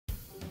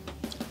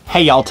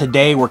Hey y'all,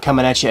 today we're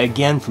coming at you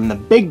again from the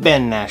Big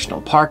Bend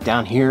National Park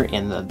down here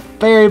in the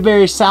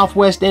very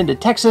southwest end of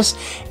Texas,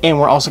 and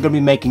we're also going to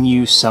be making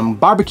you some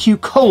barbecue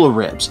cola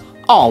ribs,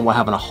 all while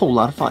having a whole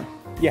lot of fun.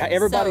 Yeah,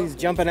 everybody's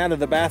jumping out of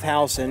the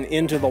bathhouse and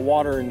into the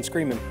water and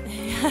screaming.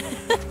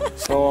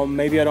 So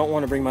maybe I don't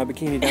want to bring my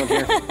bikini down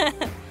here.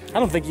 I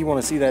don't think you want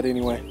to see that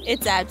anyway.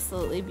 It's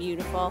absolutely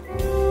beautiful.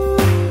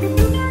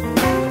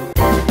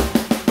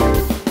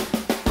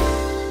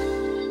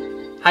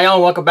 Hi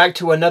y'all, welcome back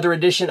to another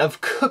edition of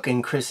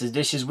Cooking Chris's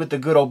Dishes with the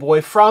good old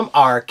boy from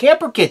our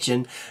camper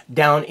kitchen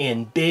down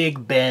in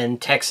Big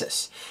Bend,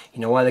 Texas.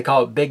 You know why they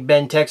call it Big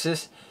Bend,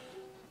 Texas?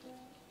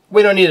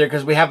 We don't either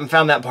because we haven't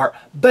found that part,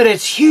 but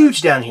it's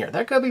huge down here.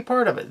 That could be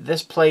part of it.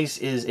 This place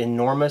is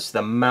enormous.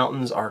 The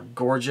mountains are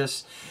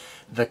gorgeous.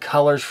 The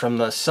colors from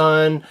the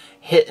sun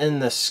hitting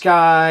the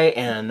sky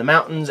and the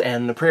mountains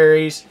and the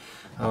prairies.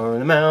 Over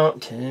the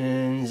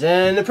mountains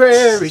and the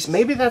prairies.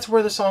 Maybe that's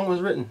where the song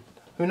was written.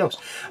 Who knows?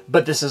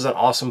 But this is an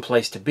awesome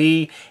place to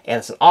be, and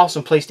it's an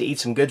awesome place to eat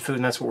some good food,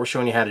 and that's what we're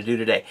showing you how to do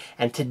today.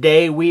 And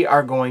today we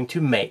are going to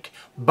make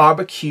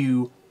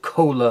barbecue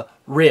cola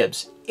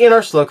ribs in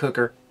our slow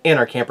cooker in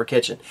our camper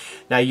kitchen.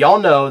 Now y'all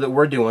know that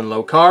we're doing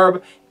low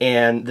carb,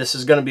 and this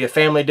is going to be a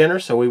family dinner,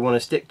 so we want to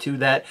stick to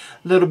that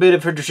little bit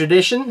of a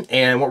tradition.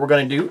 And what we're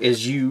going to do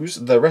is use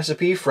the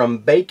recipe from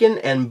Bacon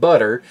and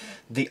Butter,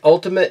 the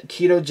Ultimate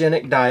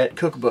Ketogenic Diet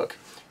Cookbook.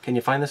 Can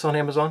you find this on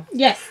Amazon?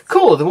 Yes.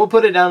 Cool. Then we'll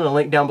put it down in the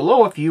link down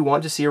below if you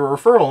want to see a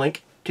referral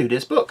link to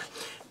this book.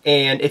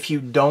 And if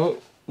you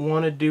don't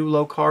want to do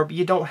low carb,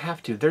 you don't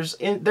have to.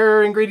 There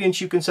are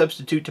ingredients you can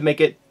substitute to make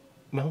it,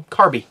 well,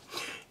 carby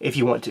if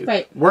you want to.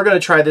 Right. We're going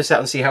to try this out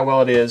and see how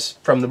well it is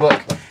from the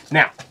book.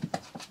 Now,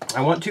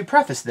 I want to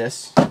preface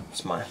this.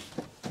 It's my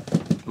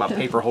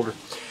paper holder,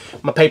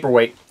 my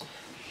paperweight,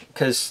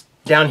 because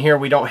down here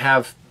we don't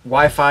have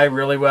Wi-Fi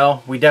really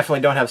well. We definitely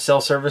don't have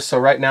cell service, so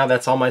right now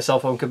that's all my cell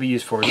phone could be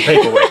used for, is a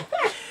paperweight.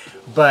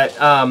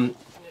 But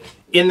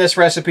in this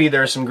recipe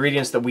there are some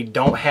ingredients that we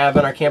don't have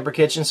in our camper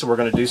kitchen, so we're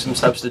going to do some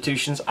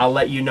substitutions. I'll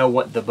let you know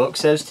what the book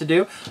says to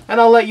do, and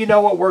I'll let you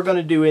know what we're going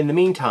to do in the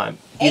meantime.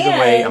 Either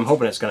way, I'm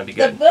hoping it's going to be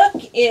good. The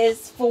book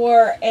is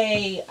for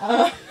a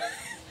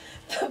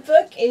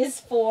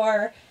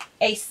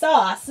a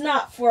sauce,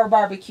 not for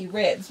barbecue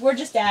ribs. We're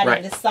just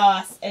adding the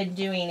sauce and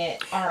doing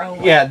it our own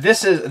way. Yeah,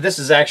 this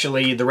is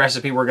actually the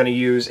recipe we're going to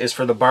use is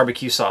for the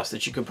barbecue sauce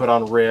that you could put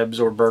on ribs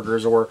or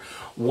burgers or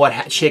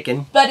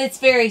chicken. But it's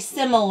very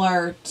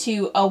similar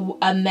to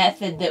a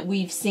method that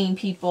we've seen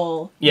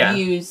people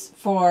use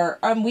for,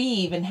 we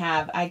even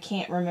have, I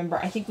can't remember,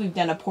 I think we've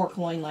done a pork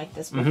loin like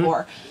this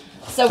before.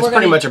 So it's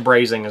pretty much a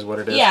braising is what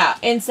it is. Yeah,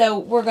 and so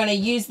we're going to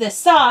use this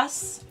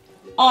sauce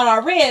on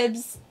our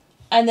ribs,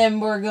 and then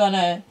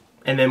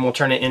we'll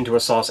turn it into a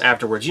sauce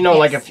afterwards. You know,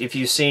 like if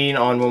you've seen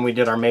on when we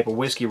did our maple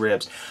whiskey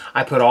ribs,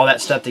 I put all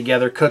that stuff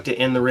together, cooked it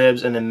in the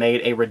ribs, and then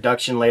made a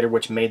reduction later,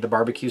 which made the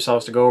barbecue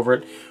sauce to go over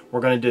it. We're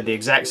going to do the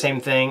exact same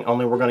thing,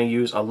 only we're going to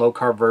use a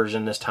low-carb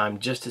version this time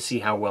just to see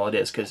how well it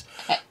is.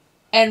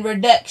 And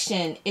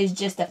reduction is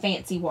just a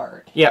fancy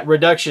word. Yeah,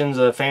 reduction's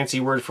a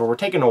fancy word for we're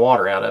taking the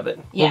water out of it.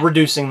 Yeah. We're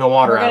reducing the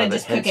water out of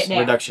it, hence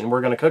reduction.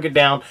 We're going to cook it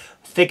down,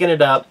 thicken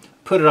it up,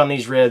 put it on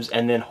these ribs,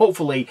 and then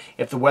hopefully,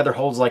 if the weather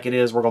holds like it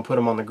is, we're going to put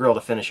them on the grill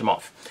to finish them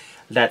off.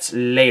 That's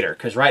later,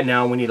 because right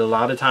now we need a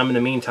lot of time in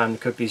the meantime to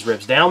cook these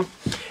ribs down.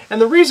 And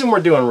the reason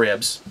we're doing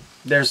ribs,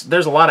 there's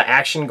a lot of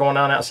action going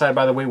on outside,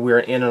 by the way. We're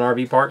in an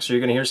RV park, so you're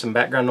going to hear some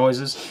background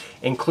noises,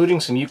 including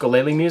some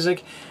ukulele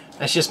music.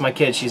 That's just my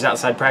kid. She's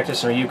outside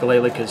practicing her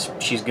ukulele because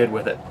she's good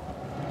with it.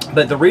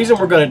 But the reason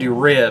we're going to do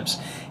ribs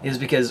is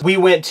because we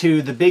went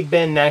to the Big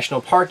Bend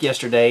National Park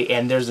yesterday,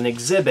 and there's an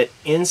exhibit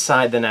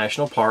inside the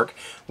national park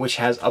which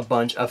has a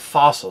bunch of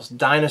fossils,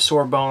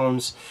 dinosaur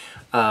bones,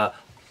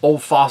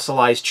 old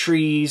fossilized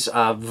trees,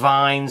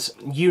 vines,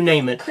 you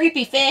name it.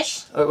 Creepy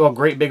fish. Well,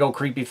 great big old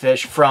creepy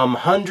fish from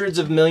hundreds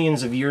of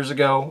millions of years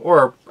ago,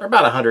 or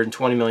about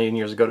 120 million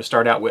years ago to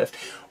start out with.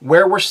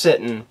 Where we're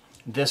sitting,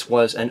 this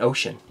was an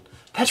ocean.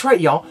 That's right,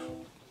 y'all.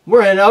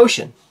 We're in an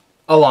ocean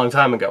a long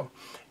time ago.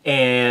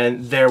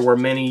 And there were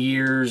many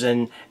years,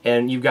 and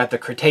you've got the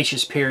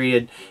Cretaceous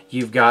period,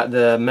 you've got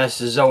the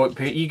Mesozoic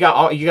period, you got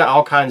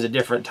all kinds of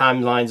different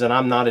timelines, and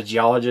I'm not a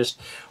geologist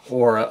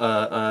or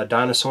a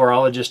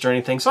dinosaurologist or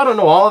anything, so I don't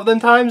know all of them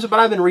times, but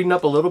I've been reading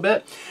up a little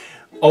bit.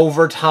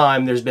 Over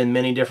time, there's been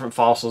many different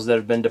fossils that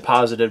have been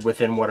deposited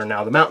within what are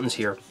now the mountains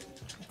here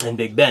in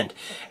Big Bend,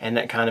 and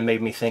that kind of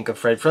made me think of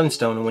Fred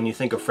Flintstone. And when you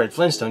think of Fred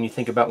Flintstone, you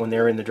think about when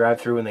they're in the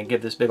drive-thru and they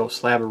give this big old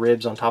slab of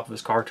ribs on top of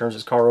his car, turns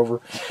his car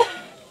over.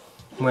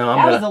 Well,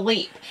 that was a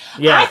leap.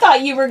 Yeah. I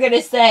thought you were going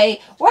to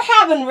say, we're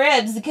having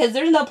ribs because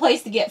there's no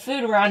place to get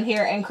food around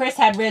here, and Chris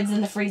had ribs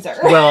in the freezer.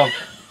 Well,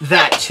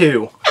 that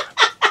too.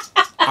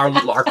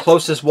 Our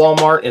closest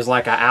Walmart is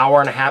like an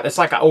hour and a half. It's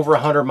like over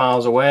 100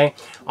 miles away.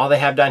 All they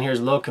have down here is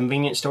little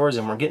convenience stores,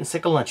 and we're getting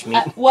sick of lunch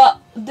meat. Well,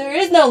 there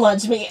is no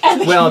lunch meat at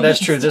the Well, that's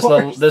true. This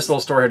little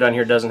store here down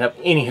here doesn't have.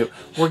 Anywho,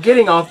 we're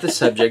getting off the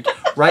subject.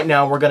 Right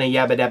now, we're going to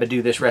yabba dabba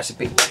do this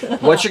recipe.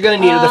 What you're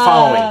going to need are the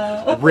following: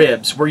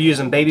 ribs. We're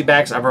using baby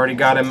backs. I've already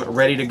got them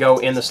ready to go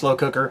in the slow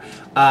cooker.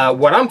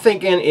 What I'm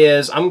thinking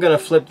is I'm going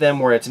to flip them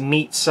where it's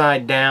meat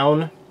side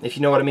down, if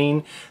you know what I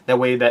mean. That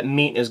way that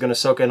meat is going to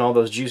soak in all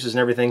those juices and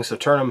everything, so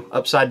turn them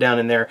upside down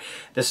in there.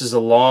 This is a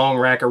long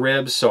rack of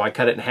ribs, so I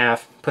cut it in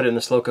half, put it in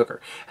the slow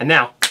cooker. And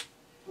now,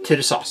 to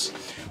the sauce.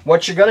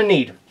 What you're going to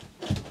need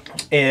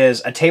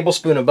is a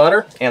tablespoon of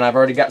butter, and I've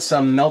already got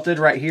some melted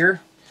right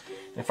here.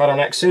 If I don't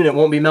act soon, it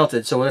won't be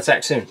melted, so let's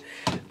act soon.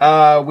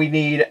 We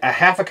need a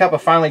half a cup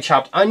of finely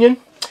chopped onion.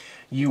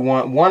 You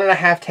want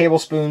 1.5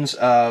 tablespoons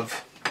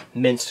of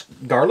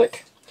minced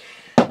garlic.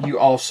 You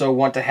also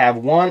want to have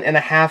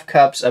 1.5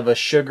 cups of a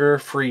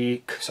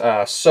sugar-free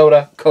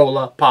soda,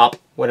 cola, pop,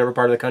 whatever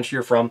part of the country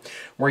you're from.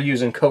 We're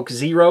using Coke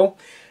Zero,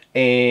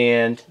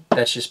 and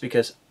that's just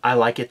because I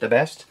like it the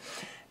best.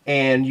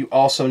 And you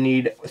also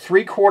need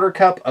 3/4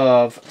 cup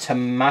of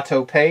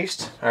tomato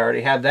paste. I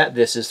already have that.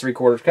 This is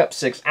 3/4 cup,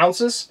 6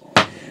 ounces.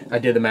 I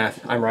did the math.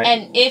 I'm right.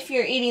 And if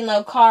you're eating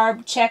low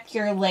carb, check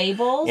your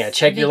labels. Yeah,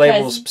 check your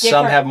labels.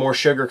 Some have more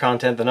sugar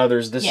content than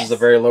others. This is a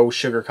very low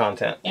sugar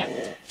content. Yeah.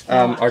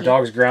 Our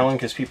dog's growling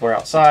because people are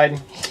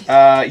outside.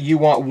 You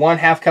want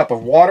 1/2 cup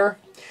of water,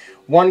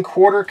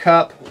 1/4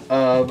 cup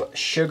of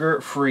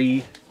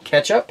sugar-free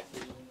ketchup.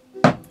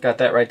 Got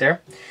that right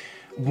there.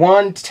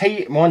 One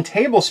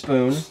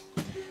tablespoon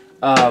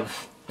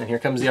of, and here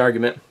comes the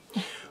argument,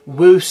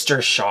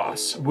 Worcester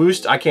sauce.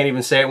 I can't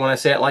even say it when I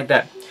say it like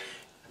that.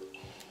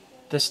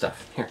 This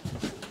stuff, here.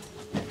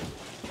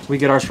 We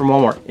get ours from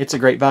Walmart. It's a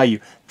great value.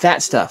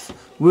 That stuff,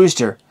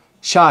 Worcester,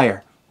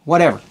 Shire,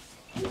 whatever.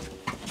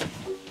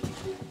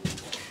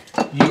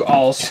 You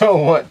also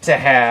want to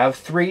have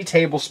 3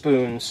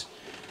 tablespoons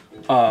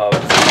of...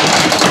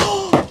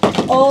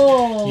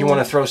 Oh! You want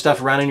to throw stuff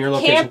around in your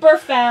location? Camper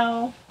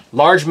foul.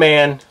 Large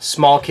man,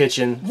 small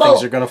kitchen,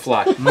 things are going to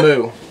fly.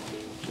 Moo.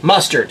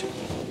 Mustard.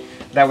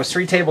 That was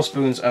 3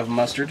 tablespoons of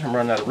mustard. I'm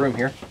running out of room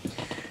here.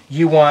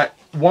 You want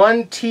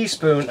 1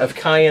 teaspoon of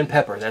cayenne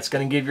pepper. That's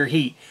going to give your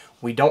heat.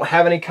 We don't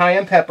have any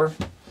cayenne pepper,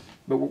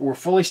 but we're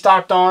fully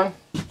stocked on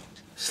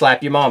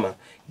Slap Your Mama.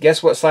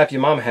 Guess what Slap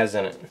Your Mama has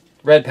in it?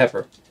 Red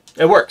pepper.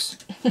 It works.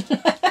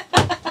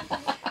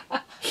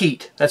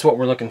 Heat. That's what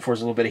we're looking for,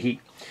 is a little bit of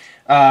heat.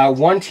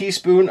 1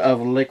 teaspoon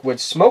of liquid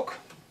smoke.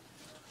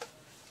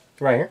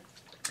 Right here.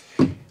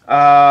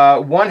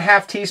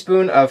 1/2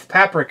 teaspoon of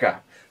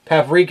paprika.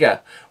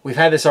 Paprika. We've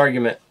had this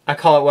argument. I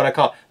call it what I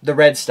call it, the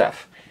red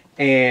stuff.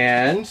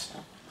 And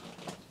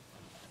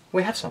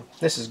we have some.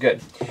 This is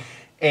good.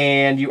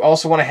 And you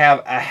also want to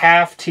have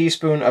 1/2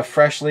 teaspoon of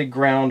freshly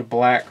ground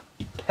black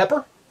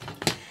pepper.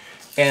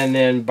 And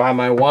then by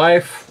my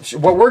wife,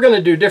 what we're going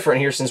to do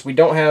different here, since we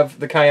don't have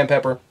the cayenne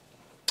pepper,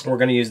 we're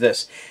going to use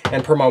this.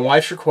 And per my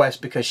wife's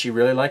request, because she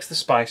really likes the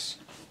spice,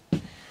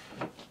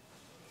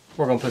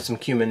 we're going to put some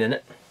cumin in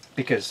it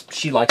because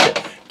she likes it.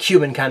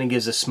 Cumin kind of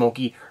gives a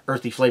smoky,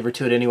 earthy flavor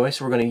to it anyway,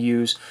 so we're going to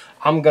use,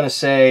 I'm going to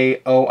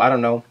say, oh, I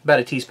don't know, about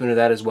a teaspoon of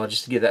that as well,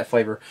 just to give that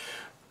flavor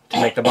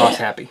to make the boss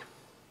happy.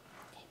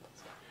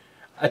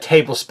 A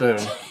tablespoon.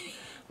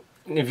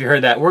 If you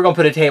heard that, we're going to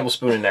put a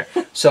tablespoon in there.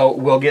 So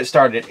we'll get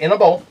started. In a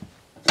bowl,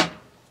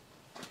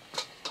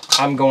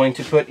 I'm going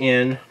to put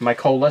in my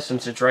cola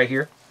since it's right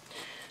here.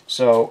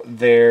 So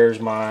there's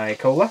my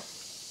cola.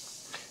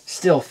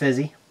 Still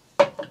fizzy.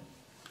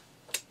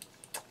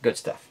 Good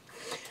stuff.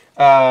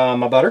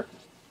 My butter.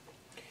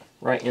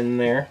 Right in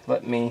there.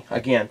 Let me,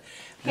 again,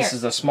 this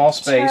is a small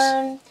space.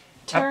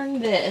 Turn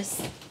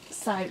this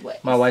sideways.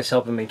 My wife's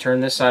helping me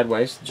turn this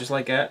sideways, just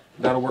like that.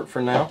 That'll work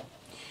for now.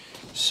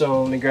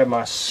 So let me grab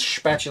my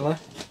spatula.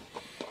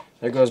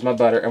 There goes my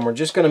butter. And we're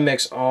just going to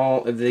mix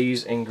all of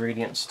these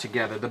ingredients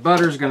together. The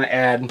butter's going to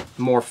add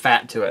more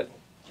fat to it,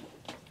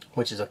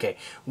 which is okay.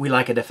 We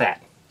like it to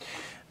fat.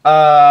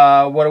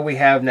 What do we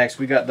have next?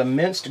 We got the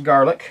minced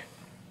garlic.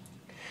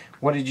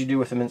 What did you do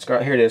with the minced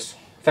garlic? Here it is.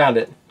 Found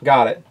it.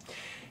 Got it.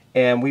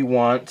 And we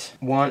want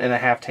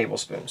 1.5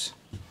 tablespoons.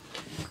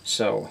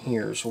 So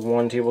here's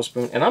 1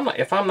 tablespoon. And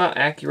if I'm not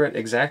accurate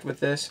exact with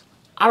this,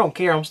 I don't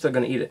care. I'm still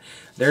going to eat it.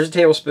 There's a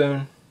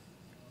tablespoon.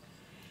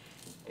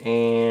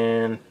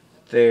 And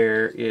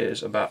there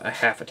is about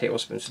 1/2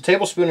 tablespoon. So 1.5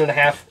 tablespoons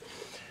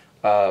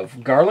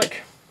of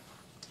garlic.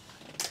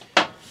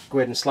 Go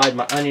ahead and slide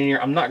my onion here.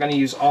 I'm not going to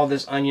use all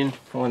this onion.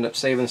 I'll end up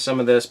saving some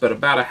of this, but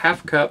about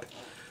 1/2 cup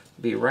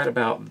be right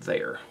about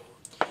there.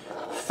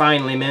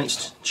 Finely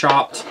minced,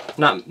 chopped,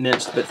 not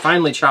minced, but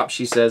finely chopped,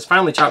 she says.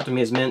 Finely chopped to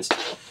me is minced.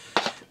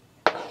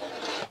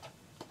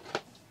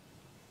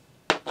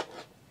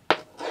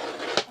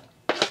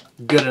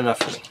 Good enough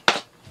for me.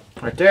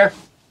 Right there.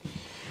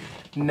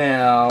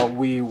 Now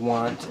we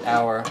want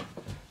our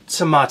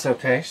tomato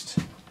paste.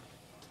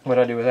 What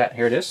do I do with that?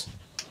 Here it is.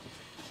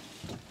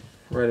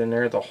 Right in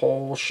there, the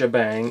whole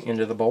shebang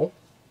into the bowl.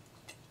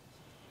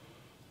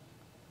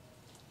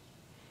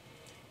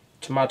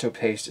 Tomato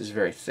paste is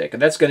very thick.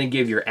 That's going to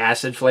give your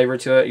acid flavor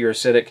to it, your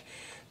acidic,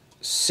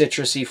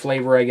 citrusy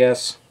flavor, I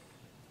guess.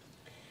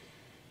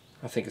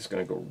 I think it's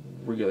going to go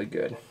really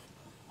good.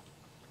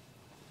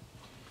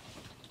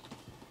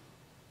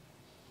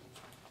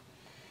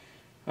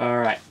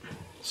 Alright,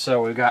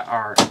 So we've got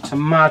our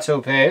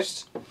tomato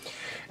paste.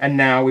 And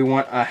now we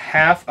want a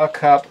half a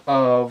cup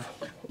of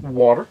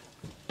water.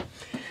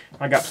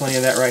 I got plenty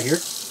of that right here.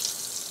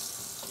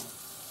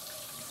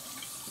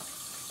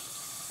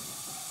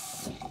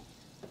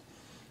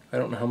 I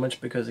don't know how much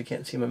because I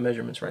can't see my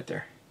measurements right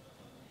there.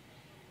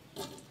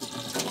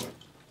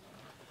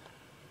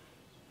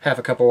 Half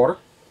a cup of water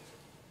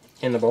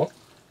in the bowl.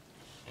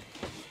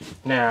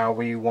 Now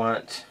we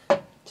want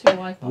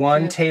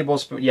 1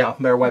 tablespoon. Yeah,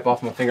 better wipe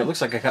off my finger. It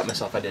looks like I cut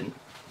myself. I didn't.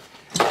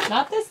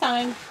 Not this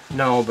time.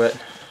 No, but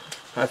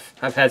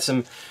I've had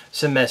some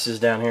messes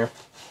down here.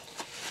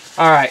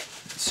 All right,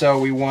 so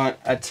we want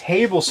a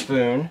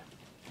tablespoon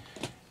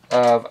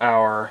of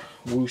our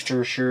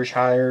Worcestershire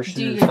sauce.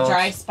 Do your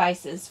dry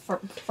spices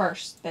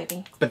first,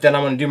 baby. But then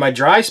I'm going to do my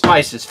dry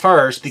spices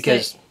first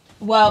because...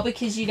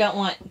 because you don't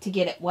want to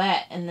get it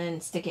wet and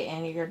then stick it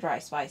in your dry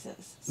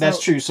spices. So,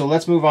 that's true. So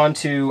let's move on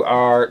to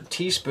our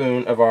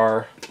teaspoon of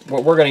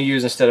what we're going to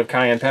use instead of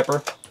cayenne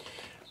pepper,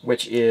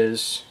 which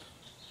is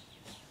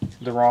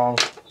the wrong...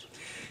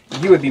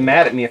 You would be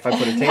mad at me if I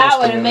put a tablespoon in there. That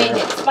would have made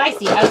it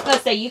spicy. I was going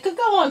to say, you could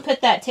go on and put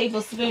that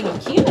tablespoon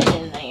of cumin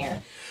in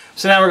there.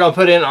 So now we're going to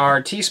put in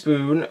our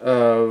teaspoon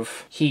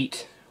of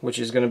heat, which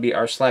is going to be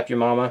our Slap Your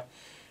Mama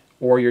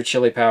or your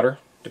chili powder,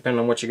 depending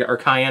on what you got, or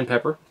cayenne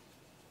pepper.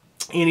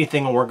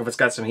 Anything will work if it's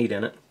got some heat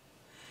in it.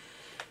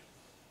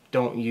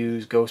 Don't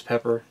use ghost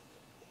pepper.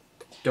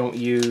 Don't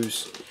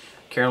use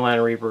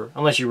Carolina Reaper,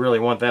 unless you really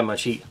want that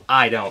much heat.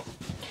 I don't.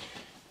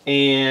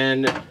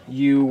 And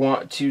you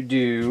want to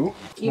do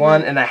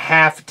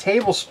 1.5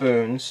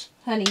 tablespoons.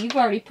 Honey, you've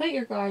already put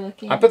your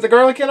garlic in. I put the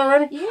garlic in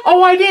already? Yeah.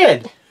 Oh, I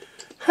did!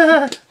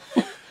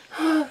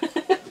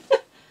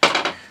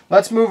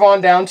 Let's move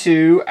on down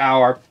to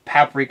our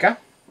paprika.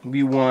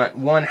 We want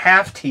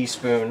 1/2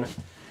 teaspoon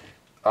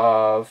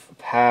of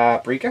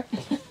paprika.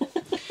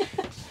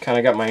 Kind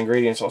of got my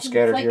ingredients all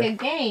scattered here.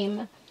 It's like a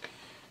game.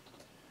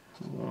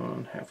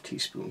 1/2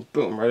 teaspoon.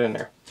 Boom, right in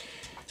there.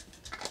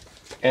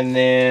 And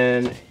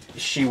then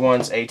she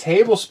wants a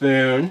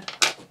tablespoon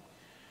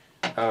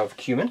of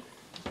cumin.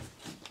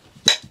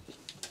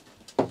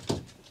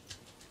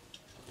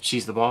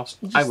 She's the boss.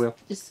 I will.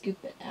 Just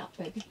scoop it out,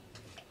 baby.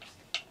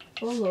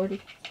 Oh,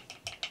 Lordy.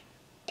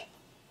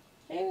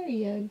 There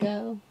you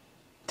go.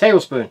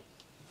 Tablespoon,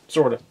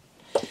 sort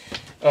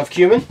of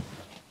cumin.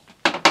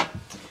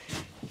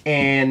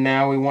 And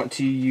now we want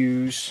to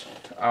use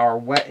our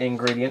wet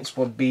ingredients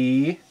would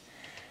be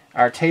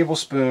our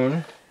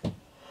tablespoon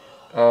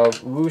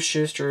of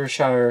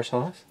Worcestershire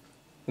sauce.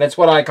 That's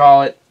what I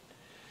call it.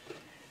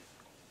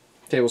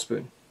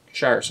 Tablespoon.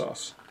 Shire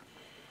sauce.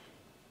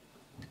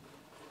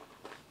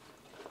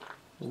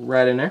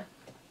 Right in there.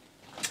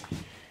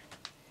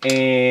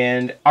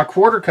 And a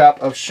 1/4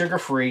 cup of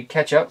sugar-free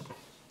ketchup.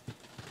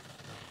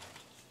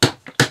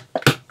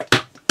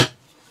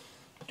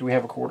 Do we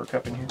have a 1/4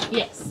 cup in here?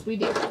 Yes, we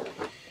do.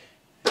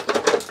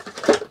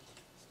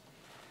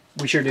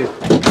 We sure do.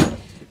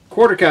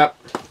 1/4 cup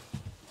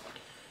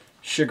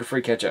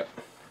sugar-free ketchup.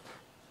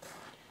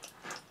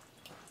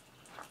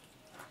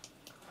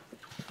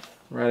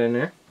 Right in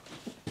there.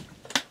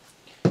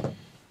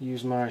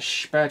 Use my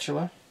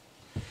spatula.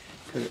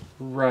 Put it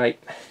right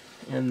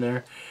in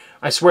there.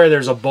 I swear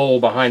there's a bowl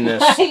behind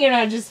this. You're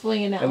not just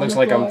flinging it on the floor. It looks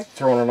like I'm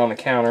throwing it on the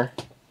counter.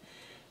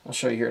 I'll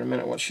show you here in a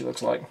minute what she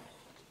looks like.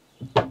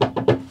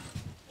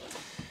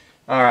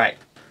 Alright.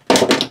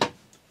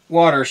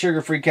 Water,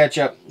 sugar-free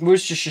ketchup,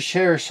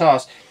 Worcestershire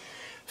sauce.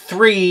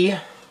 3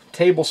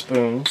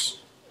 tablespoons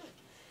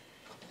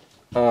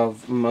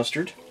of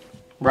mustard.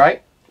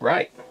 Right?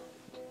 Right.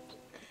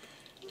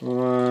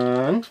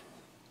 1,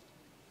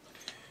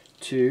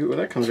 2. Well,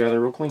 that comes out of there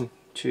real clean.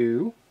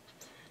 2.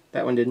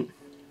 That one didn't.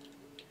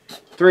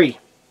 3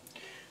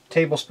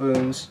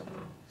 tablespoons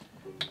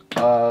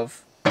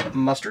of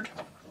mustard.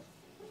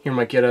 Hear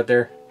my kid out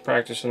there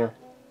practicing her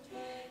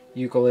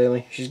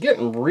ukulele. She's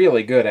getting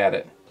really good at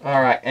it.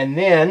 Alright, and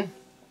then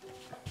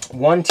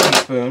 1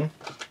 teaspoon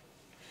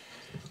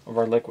of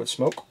our liquid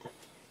smoke.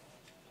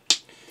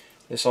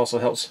 This also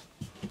helps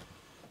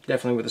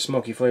definitely with the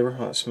smoky flavor.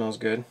 Oh, that smells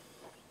good.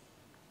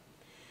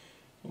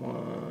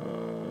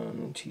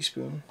 1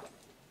 teaspoon.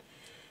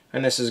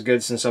 And this is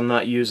good since I'm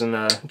not using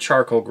a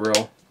charcoal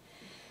grill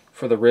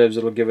for the ribs.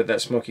 It'll give it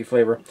that smoky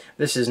flavor.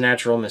 This is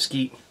natural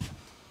mesquite.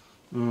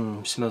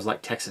 Smells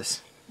like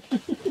Texas.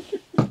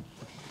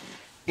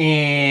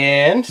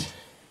 And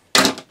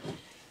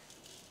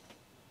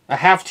a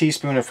 1/2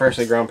 teaspoon of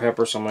freshly ground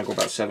pepper, so I'm going to go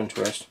about 7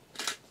 twists.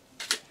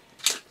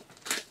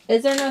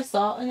 Is there no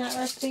salt in that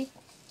recipe?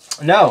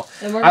 No.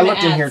 I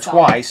looked in here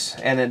twice,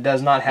 and it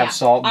does not have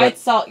salt. But I'd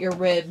salt your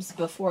ribs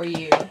before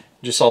you...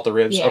 Just salt the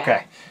ribs? Yeah.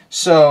 Okay.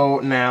 So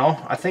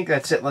now, I think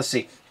that's it. Let's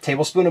see.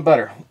 Tablespoon of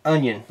butter,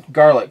 onion,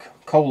 garlic,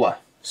 cola,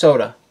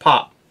 soda,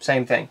 pop.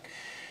 Same thing.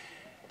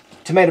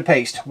 Tomato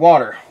paste,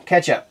 water,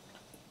 ketchup,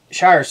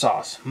 shire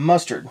sauce,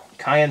 mustard,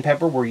 cayenne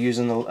pepper. We're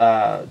using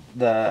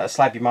the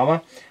Slap Your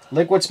Mama.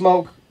 Liquid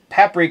smoke,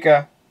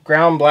 paprika,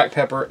 ground black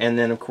pepper, and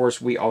then, of course,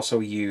 we also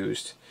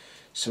used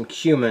some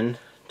cumin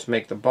to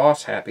make the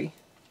boss happy.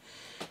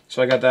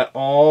 So I got that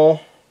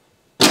all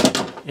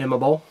in my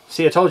bowl.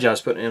 See, I told you I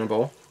was putting it in a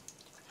bowl.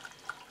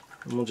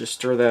 And we'll just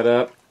stir that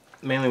up.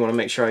 Mainly want to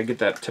make sure I get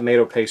that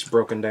tomato paste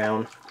broken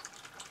down.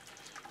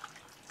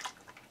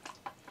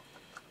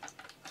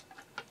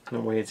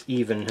 That way it's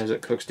even as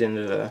it cooks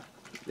into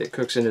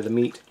the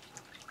meat.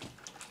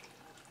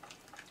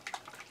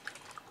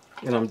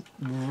 And I'm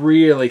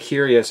really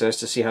curious as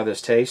to see how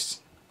this tastes.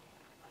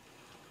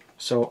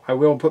 So I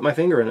will put my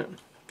finger in it.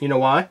 You know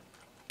why?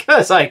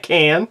 Because I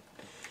can.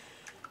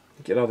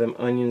 Get all them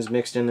onions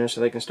mixed in there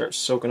so they can start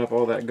soaking up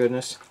all that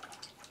goodness.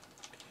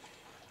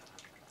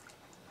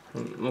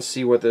 And let's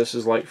see what this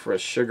is like for a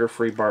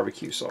sugar-free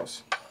barbecue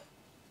sauce.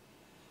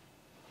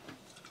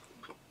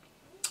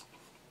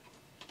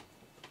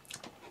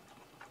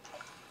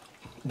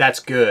 That's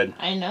good.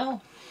 I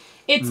know.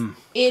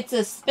 It's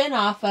a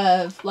spin-off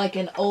of like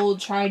an old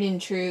tried and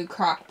true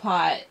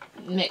Crockpot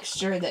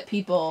mixture that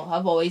people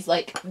have always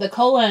like. The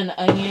cola and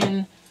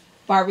onion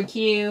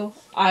barbecue,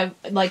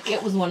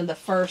 it was one of the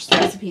first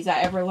recipes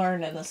I ever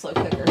learned in the slow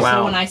cooker. Wow.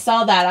 So when I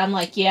saw that, I'm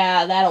like,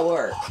 yeah, that'll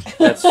work.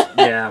 That's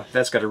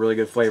got a really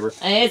good flavor.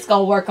 And it's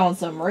gonna work on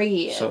some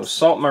ribs. So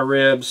salt my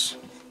ribs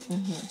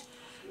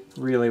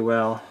really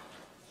well,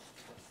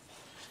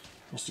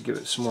 just to give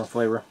it some more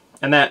flavor.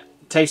 And that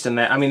tasting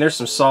that, I mean, there's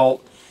some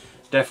salt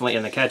definitely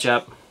in the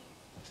ketchup,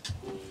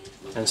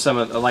 and some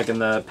of like in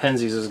the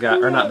Penzies has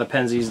got, or not the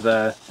Penzies,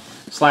 the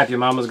Slap Your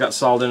Mama's got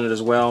salt in it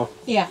as well.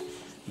 Yeah.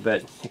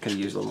 But it could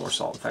have used a little more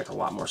salt. In fact, a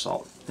lot more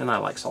salt. And I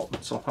like salt,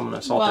 so I'm going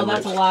to salt them. Well,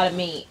 that's a lot of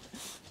meat.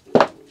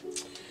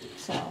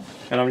 So.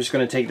 And I'm just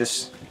going to take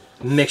this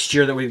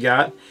mixture that we've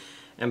got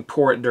and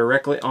pour it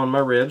directly on my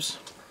ribs.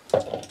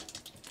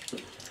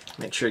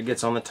 Make sure it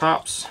gets on the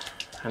tops,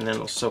 and then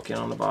it'll soak in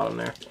on the bottom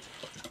there.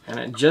 And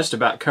it just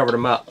about covered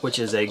them up, which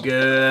is a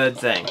good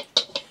thing.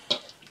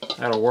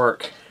 That'll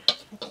work.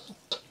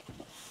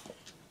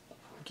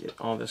 Get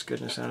all this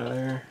goodness out of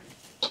there.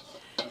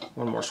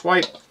 One more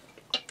swipe.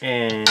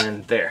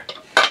 And there.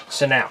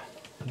 So now,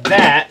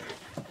 that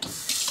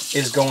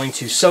is going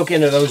to soak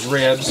into those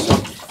ribs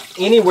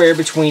anywhere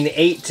between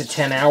 8 to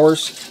 10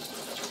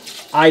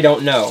 hours. I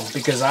don't know,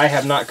 because I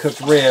have not cooked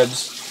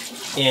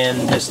ribs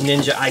in this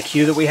Ninja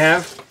IQ that we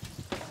have.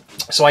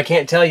 So I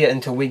can't tell you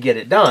until we get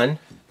it done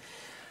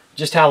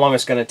just how long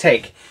it's going to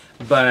take.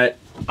 But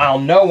I'll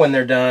know when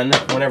they're done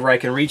whenever I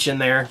can reach in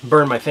there,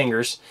 burn my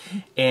fingers,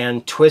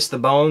 and twist the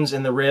bones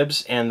in the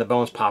ribs, and the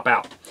bones pop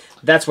out.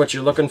 That's what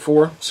you're looking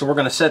for. So we're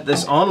going to set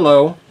this on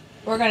low.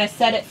 We're going to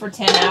set it for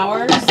 10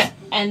 hours,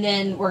 and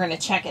then we're going to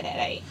check it at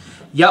 8.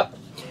 Yep.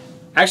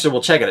 Actually,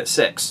 we'll check it at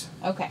 6.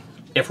 Okay.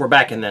 If we're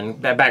back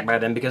by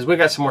then, because we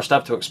got some more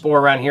stuff to explore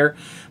around here.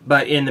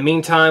 But in the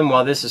meantime,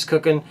 while this is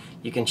cooking,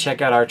 you can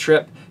check out our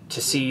trip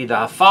to see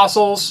the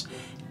fossils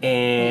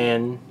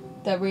and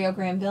the Rio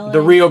Grande Village.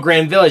 The Rio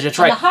Grande Village, that's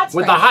right. The hot springs.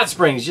 With the hot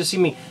springs. You'll see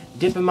me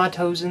dipping my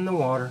toes in the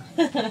water.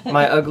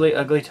 My ugly,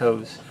 ugly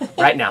toes.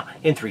 Right now,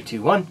 in 3,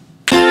 2, 1.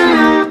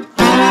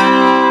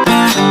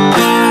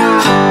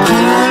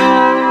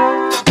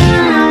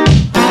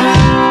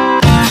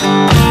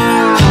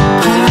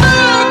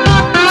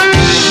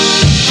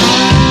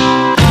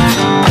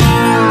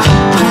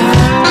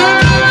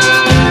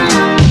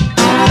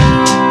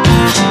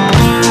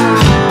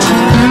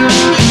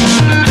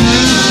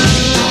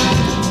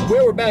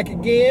 Back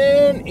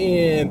again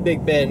in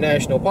Big Bend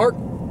National Park.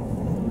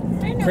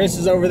 Cris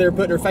is over there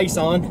putting her face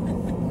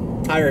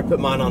on. I already put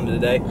mine on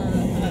today.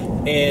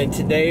 And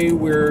today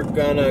we're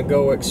gonna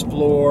go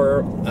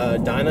explore a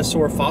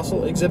dinosaur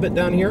fossil exhibit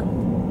down here.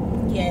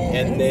 Yes.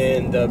 And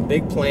then the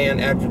big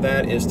plan after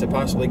that is to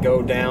possibly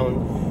go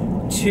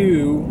down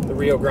to the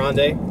Rio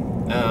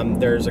Grande.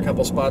 There's a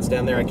couple spots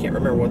down there. I can't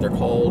remember what they're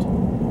called.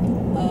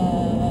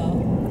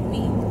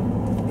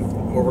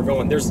 Where we're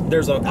going.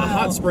 There's a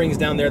hot springs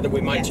down there that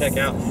we might check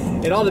out.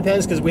 It all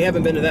depends, because we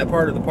haven't been to that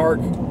part of the park,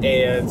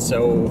 and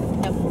so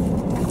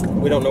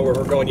we don't know where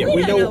we're going yet.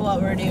 We don't know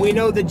what we're doing. We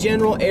know the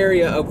general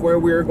area of where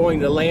we're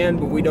going to land,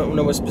 but we don't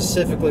know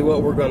specifically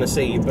what we're going to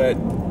see. But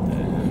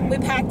we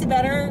packed a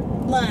better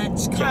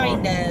lunch,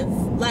 kind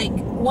of. Like,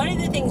 one of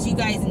the things you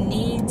guys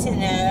need to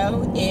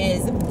know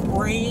is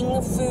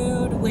bring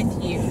food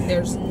with you.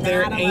 There's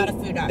not a lot of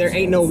food options. There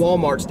ain't no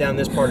Walmarts down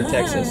this part of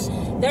Texas.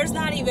 There's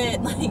not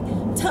even, like,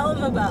 tell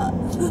them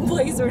about the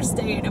place we're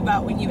staying,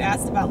 about when you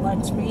asked about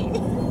lunch meat.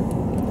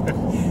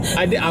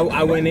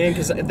 I went in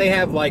because they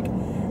have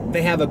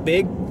a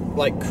big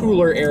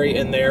cooler area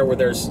in there where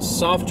there's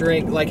soft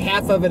drink. Like,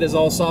 half of it is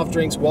all soft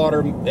drinks, water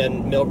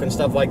and milk and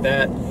stuff like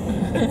that.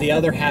 The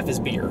other half is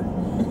beer.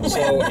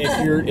 So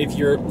if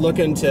you're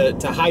looking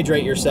to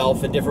hydrate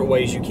yourself in different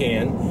ways, you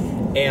can.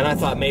 And I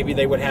thought maybe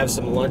they would have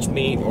some lunch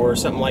meat or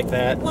something like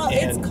that. Well,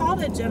 it's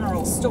called a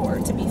general store,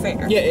 to be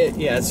fair.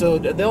 Yeah, so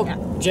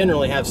they'll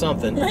generally have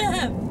something.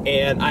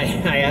 And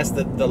I asked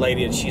the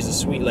lady, and she's a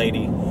sweet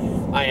lady,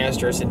 I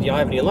asked her, I said, do y'all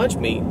have any lunch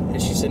meat?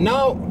 And she said,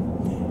 no,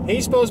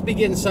 he's supposed to be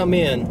getting some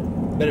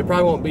in, but it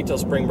probably won't be till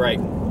spring break.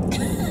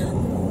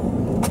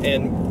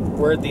 And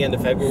we're at the end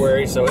of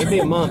February, so it'd be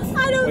a month.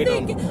 I don't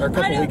think or a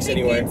couple weeks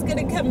anyway. It's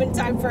gonna come in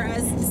time for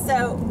us.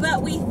 So,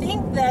 but we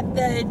think that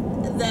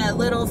the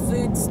little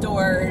food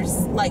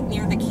stores like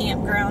near the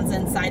campgrounds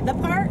inside the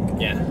park,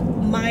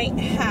 might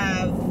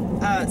have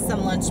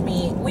some lunch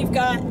meat. We've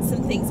got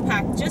some things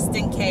packed just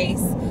in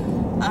case,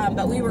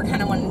 but we were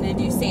kind of wanting to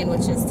do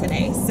sandwiches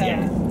today. So,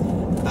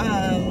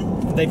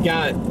 they've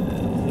got.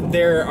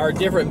 There are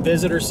different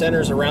visitor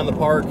centers around the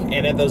park,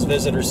 and at those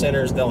visitor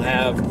centers, they'll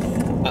have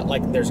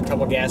like there's a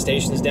couple gas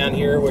stations down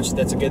here, which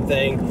that's a good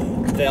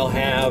thing. They'll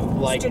have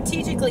like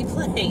strategically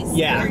placed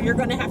where you're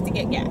going to have to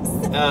get gas.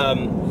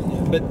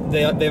 But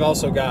they've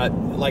also got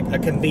like a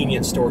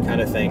convenience store kind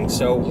of thing.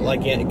 So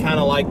like kind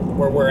of like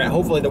where we're at.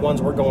 Hopefully the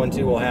ones we're going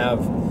to will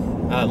have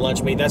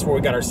lunch meat. That's where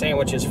we got our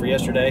sandwiches for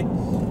yesterday.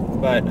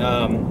 But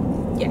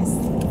yes.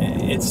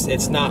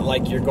 It's not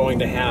like you're going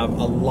to have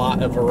a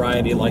lot of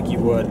variety like you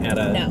would at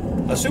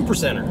a super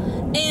center.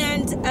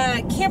 And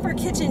camper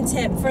kitchen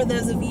tip for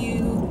those of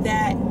you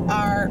that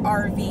are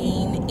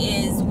RVing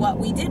is what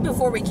we did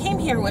before we came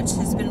here, which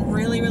has been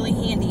really, really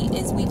handy,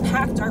 is we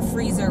packed our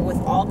freezer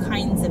with all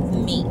kinds of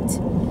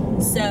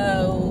meat.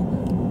 So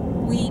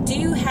we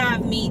do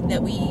have meat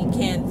that we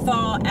can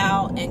thaw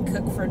out and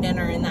cook for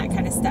dinner and that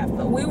kind of stuff.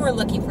 But we were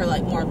looking for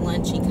like more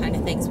lunchy kind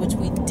of things, which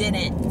we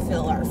didn't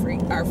fill our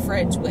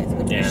fridge with,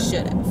 which we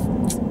should have.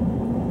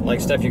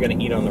 Like stuff you're going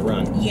to eat on the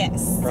run.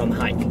 Yes. Or on the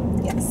hike.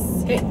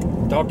 Yes. Hey,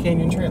 Dog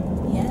Canyon Trail.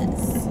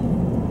 Yes.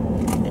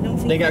 I don't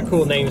think they got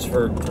cool names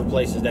for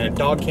places down.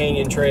 Dog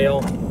Canyon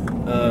Trail.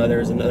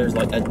 There's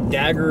like a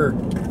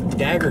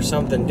Dagger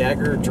something,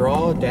 Dagger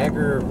Draw,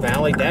 Dagger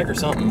Valley, Dagger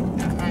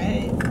something.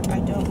 I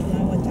don't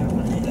know what that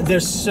one is.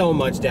 There's so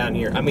much down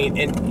here. I mean,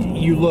 and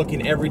you look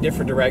in every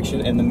different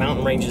direction, and the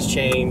mountain ranges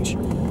change,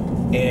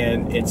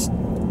 and it's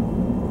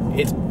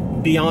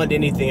beyond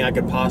anything I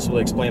could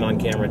possibly explain on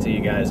camera to you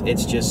guys.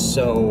 It's just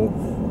so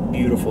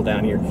beautiful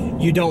down here.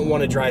 You don't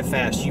want to drive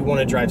fast. You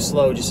want to drive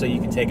slow just so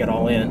you can take it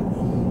all in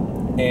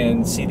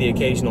and see the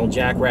occasional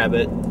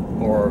jackrabbit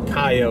or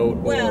coyote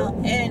or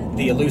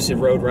the elusive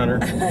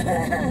roadrunner.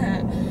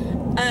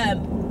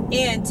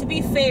 And to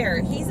be fair,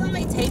 he's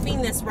only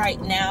taping this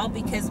right now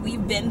because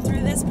we've been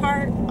through this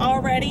part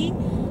already.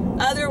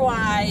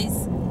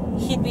 Otherwise,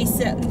 he'd be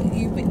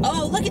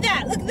oh, look at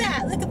that, look at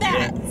that, look at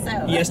that. Yeah. So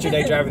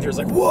yesterday driving through, it's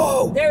like,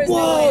 whoa, there was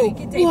no way we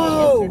could tape it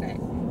yesterday.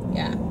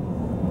 Yeah.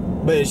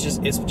 But it's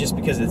just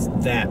because it's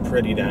that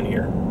pretty down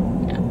here.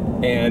 Yeah.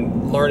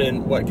 And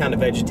learning what kind of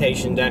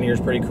vegetation down here is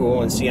pretty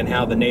cool, and seeing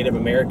how the Native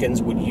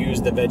Americans would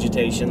use the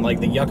vegetation, like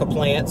the yucca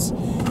plants.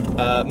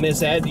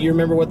 Miss Ad, do you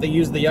remember what they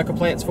used the yucca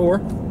plants for?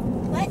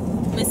 What?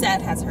 Miss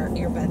Ad has her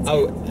earbuds.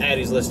 Oh,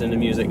 Addie's listening to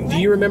music. What? Do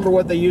you remember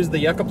what they used the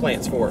yucca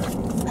plants for?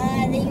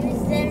 They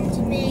use them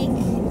to make,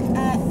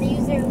 they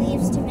use their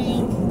leaves to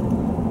make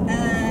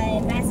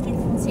baskets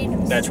and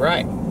sandals. That's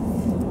right.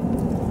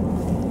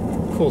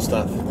 Cool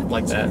stuff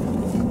like that.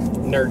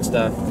 Nerd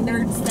stuff.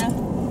 Nerd stuff.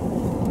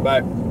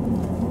 But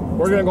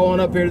we're going to go on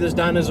up here to this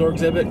dinosaur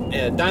exhibit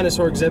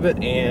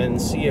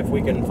and see if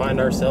we can find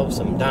ourselves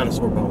some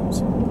dinosaur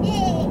bones.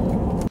 Yay!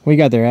 What you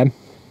got there, Ab?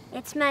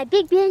 It's my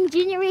Big Bang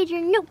Junior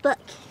Ranger notebook.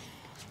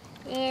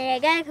 And I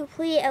gotta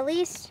complete at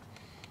least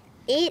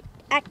 8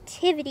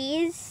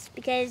 activities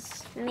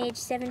because I'm age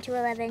 7 to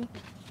 11.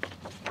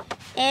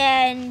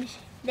 And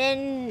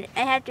then I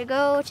have to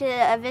go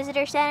to a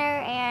visitor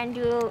center and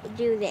do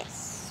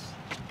this.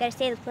 Gotta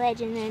say the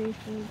pledge and then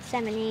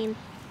sign my name.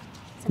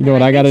 You know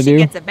what I gotta do? She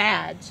gets a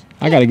badge.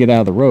 I gotta get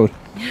out of the road.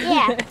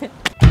 Yeah.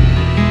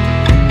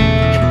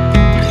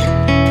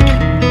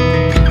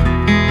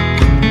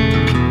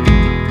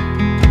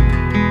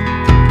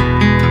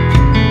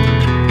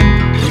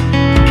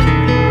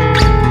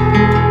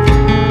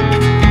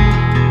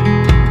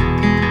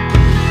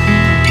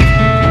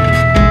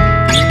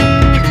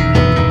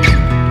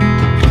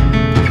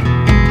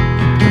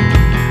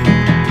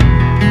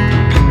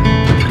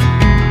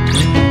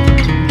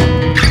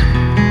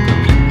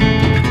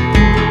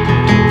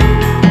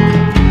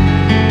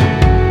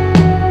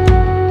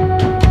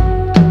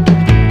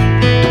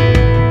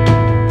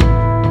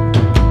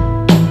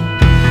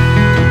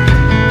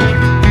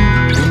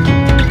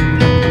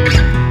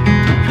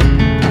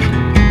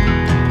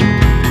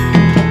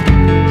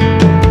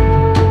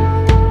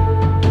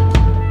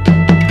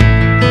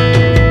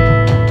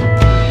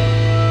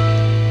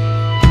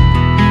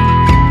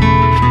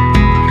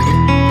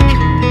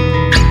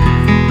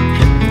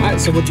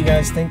 So what you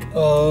guys think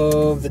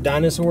of the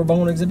dinosaur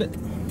bone exhibit?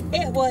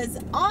 It was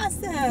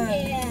awesome.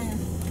 Yeah.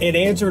 It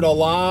answered a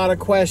lot of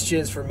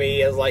questions for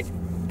me, as like,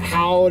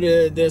 how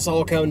did this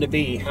all come to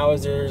be? How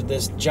is there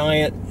this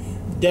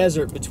giant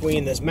desert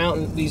between these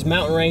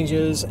mountain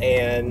ranges?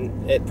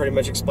 And it pretty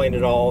much explained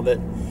it all,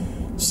 that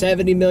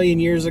 70 million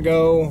years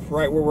ago,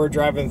 right where we're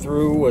driving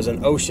through, was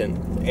an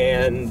ocean,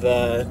 and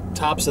the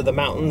tops of the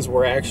mountains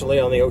were actually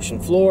on the ocean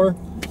floor.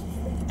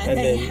 And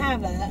they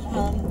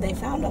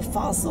found a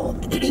fossil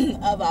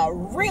of a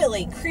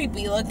really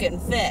creepy looking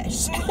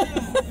fish.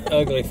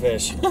 Ugly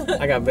fish.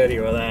 I got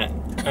video of that.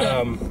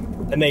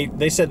 And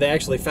they said they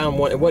actually found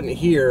one. It wasn't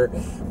here.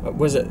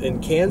 Was it in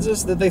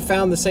Kansas that they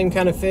found the same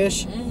kind of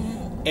fish?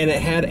 Mm-hmm. And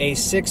it had a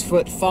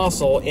 6-foot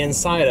fossil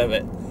inside of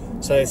it.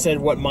 So they said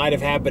what might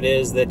have happened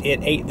is that it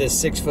ate this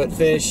 6-foot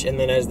fish, and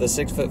then as the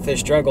 6-foot fish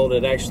struggled,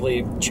 it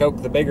actually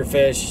choked the bigger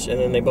fish, and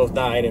then they both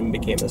died and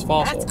became this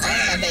fossil. That's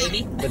my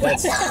baby. But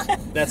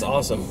that's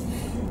awesome.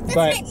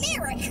 That's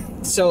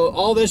so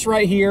all this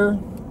right here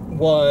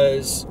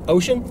was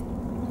ocean,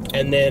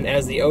 and then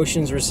as the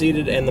oceans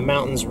receded and the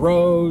mountains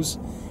rose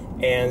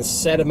and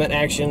sediment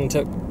action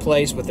took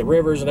place with the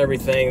rivers and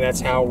everything,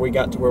 that's how we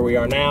got to where we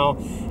are now.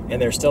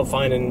 And they're still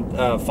finding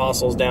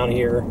fossils down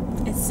here.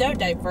 It's so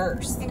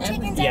diverse. And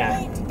chickens are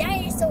related to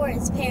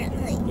dinosaurs,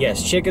 apparently.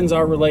 Yes, chickens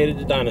are related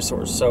to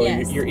dinosaurs. So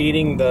yes. you're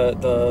eating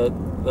the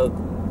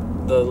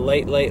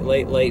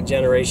late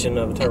generation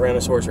of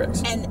Tyrannosaurus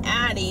Rex. And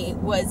Addie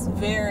was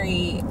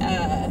very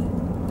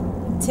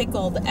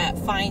tickled at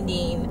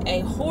finding a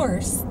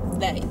horse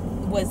that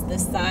was the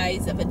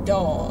size of a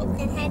dog.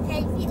 And had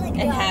feet like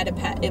a dog. And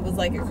had it was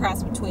like a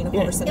cross between a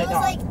horse and a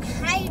dog. It was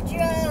like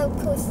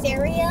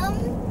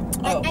Hydrocotherium.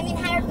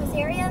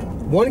 Hydrocotherium.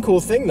 One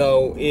cool thing,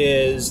 though,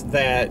 is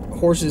that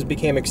horses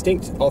became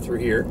extinct all through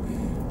here.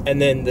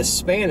 And then the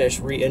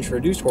Spanish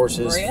reintroduced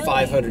horses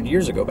 500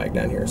 years ago back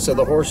down here. So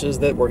the horses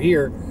that were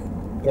here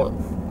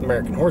weren't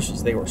American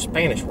horses. They were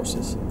Spanish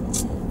horses.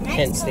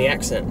 Hence the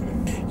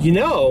accent. You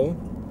know,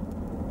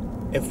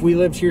 if we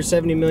lived here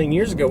 70 million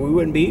years ago, we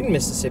wouldn't be eating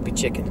Mississippi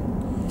chicken.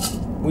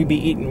 We'd be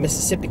eating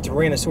Mississippi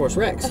Tyrannosaurus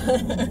Rex.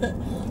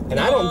 And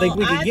I don't think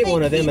we could get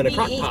one of them in a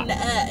crock pot.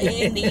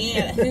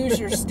 Indiana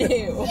Hoosier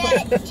stew.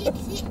 Yeah,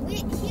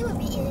 he would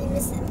be eating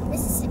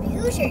Mississippi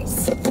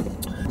Hoosiers.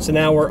 So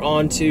now we're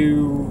on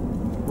to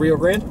Rio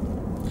Grande?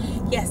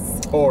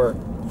 Yes. Or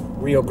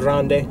Rio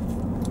Grande?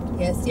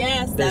 Yes,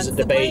 There's a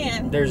debate. The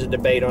plan. There's a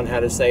debate on how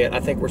to say it. I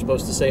think we're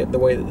supposed to say it the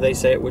way that they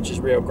say it, which is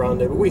Rio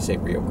Grande, but we say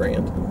Rio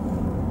Grande.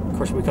 Of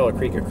course, we call it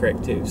Creek or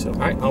Creek too. So, all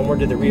right,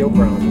 onward to the Rio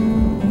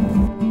Grande.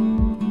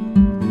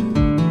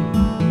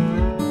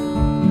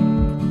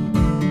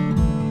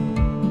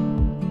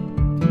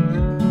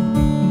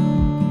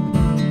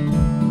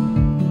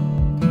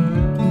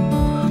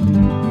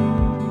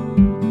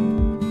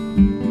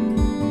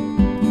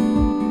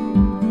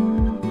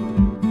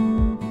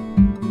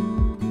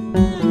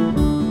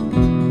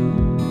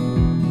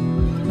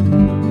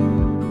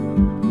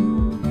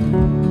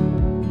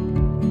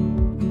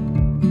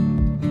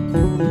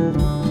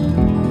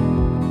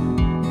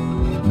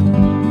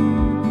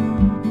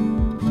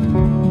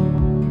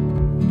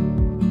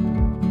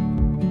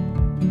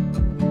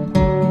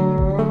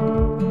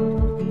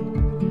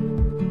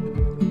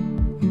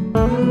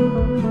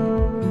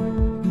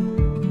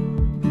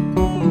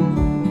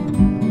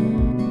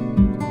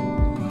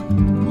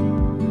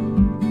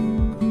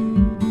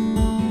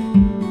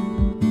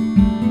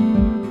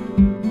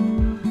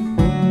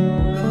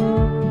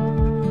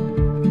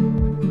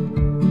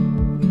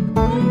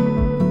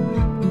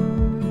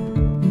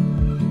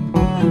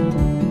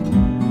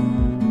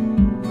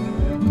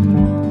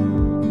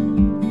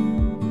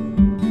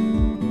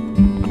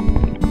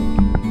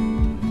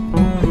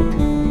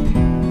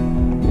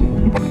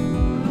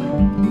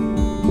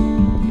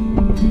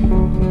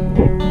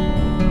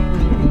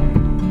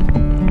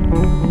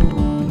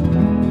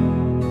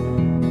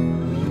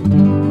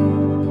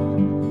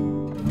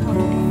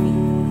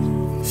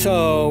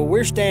 So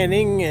we're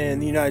standing in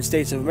the United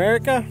States of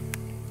America.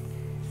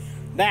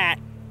 That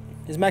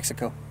is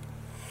Mexico.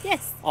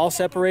 Yes. All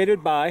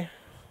separated by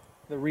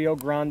the Rio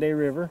Grande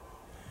River.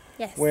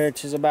 Yes.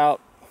 Which is about,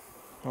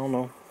 I don't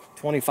know,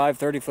 25,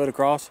 30 foot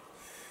across.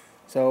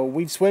 So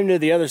we'd swim to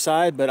the other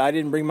side, but I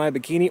didn't bring my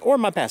bikini or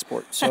my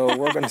passport. So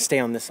we're going to stay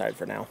on this side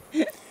for now.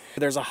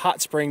 There's a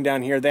hot spring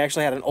down here. They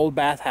actually had an old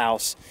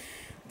bathhouse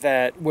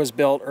that was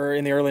built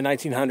in the early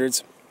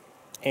 1900s.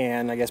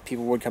 And I guess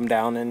people would come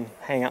down and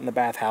hang out in the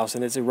bathhouse,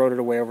 and it's eroded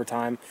away over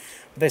time.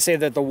 But they say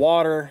that the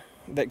water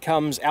that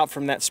comes out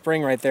from that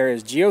spring right there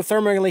is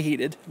geothermally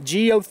heated,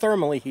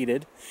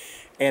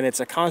 and it's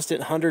a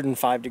constant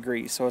 105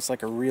 degrees. So it's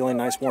like a really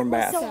nice warm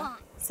bath.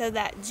 So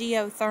that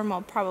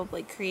geothermal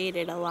probably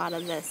created a lot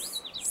of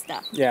this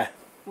stuff. Yeah.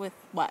 With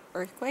what,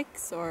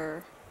 earthquakes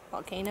or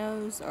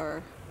volcanoes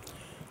or?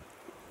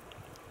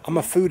 I'm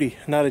a foodie,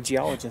 not a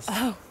geologist.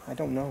 Oh. I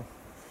don't know.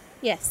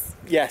 Yes.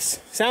 Yes.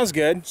 Sounds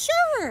good.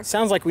 Sure.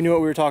 Sounds like we knew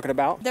what we were talking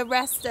about. The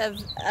rest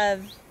of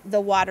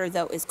the water,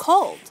 though, is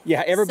cold.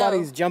 Yeah,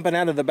 everybody's jumping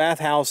out of the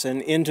bathhouse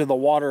and into the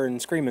water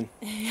and screaming.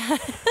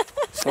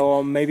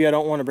 So maybe I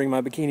don't want to bring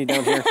my bikini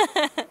down here.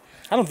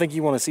 I don't think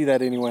you want to see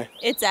that anyway.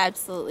 It's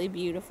absolutely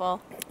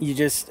beautiful. You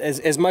just,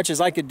 as much as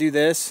I could do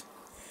this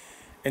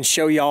and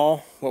show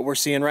y'all what we're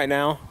seeing right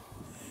now,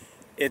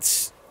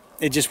 it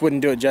just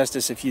wouldn't do it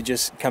justice if you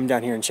just come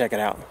down here and check it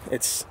out.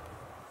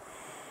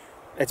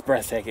 It's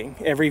breathtaking.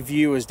 Every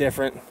view is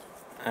different,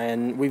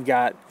 and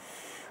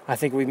I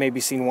think we've maybe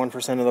seen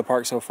 1% of the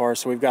park so far,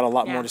 so we've got a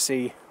lot more to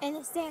see. And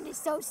the sand is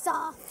so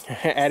soft.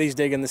 Addie's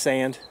digging the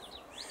sand.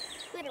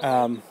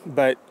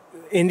 But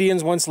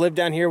Indians once lived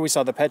down here. We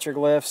saw the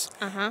petroglyphs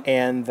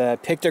and the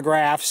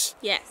pictographs.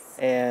 Yes.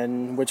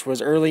 And which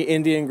was early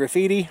Indian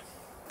graffiti.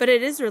 But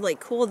it is really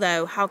cool,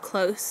 though, how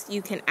close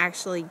you can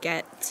actually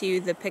get to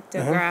the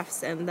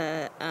pictographs and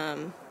the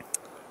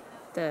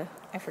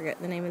I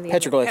forget the name of the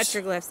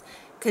petroglyphs.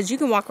 Because you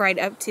can walk right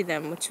up to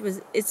them,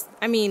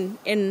 I mean,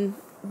 in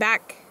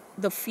back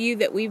the few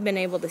that we've been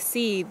able to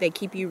see, they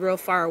keep you real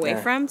far away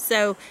from.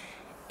 So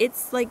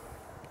it's like,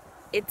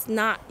 it's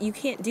not, you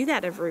can't do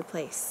that every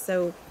place.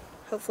 So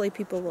hopefully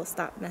people will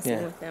stop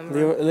messing with them.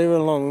 Leave it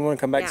alone. We want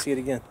to come back and see it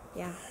again.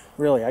 Yeah.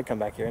 Really, I'd come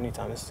back here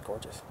anytime. This is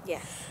gorgeous. Yeah.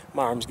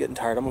 My arm's getting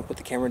tired. I'm going to put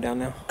the camera down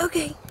now.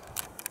 Okay.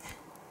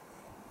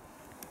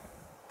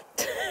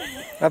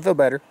 I feel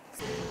better.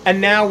 And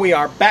now we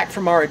are back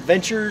from our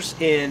adventures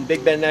in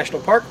Big Bend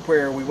National Park,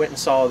 where we went and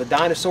saw the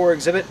dinosaur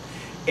exhibit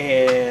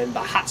and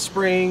the hot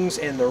springs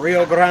and the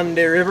Rio Grande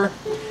River.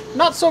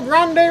 Not so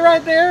grande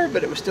right there,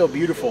 but it was still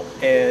beautiful.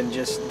 And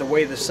just the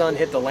way the sun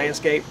hit the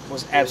landscape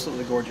was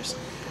absolutely gorgeous.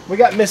 We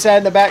got Miss Ad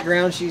in the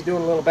background. She's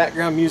doing a little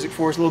background music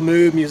for us, a little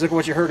mood music,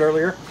 what you heard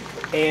earlier.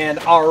 And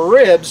our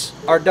ribs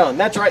are done.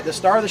 That's right, the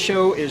star of the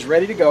show is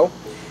ready to go.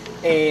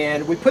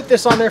 And we put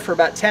this on there for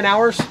about 10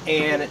 hours,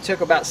 and it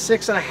took about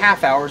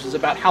 6.5 hours is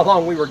about how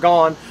long we were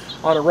gone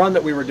on a run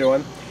that we were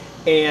doing.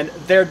 And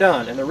they're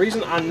done. And the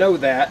reason I know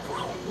that,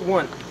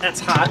 one, that's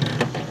hot.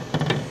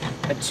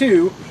 And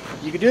two,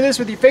 you can do this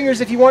with your fingers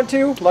if you want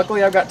to.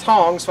 Luckily I've got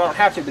tongs, so I don't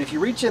have to. But if you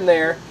reach in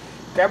there,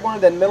 grab one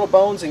of them middle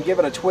bones and give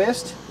it a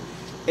twist.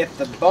 If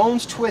the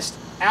bones twist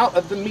out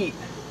of the meat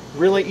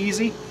really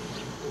easy,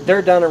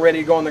 they're done and ready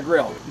to go on the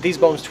grill. These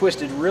bones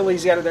twisted real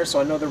easy out of there, so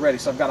I know they're ready.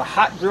 So I've got a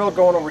hot grill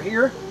going over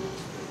here,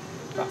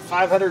 about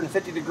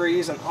 550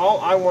 degrees, and all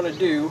I want to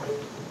do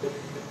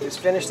is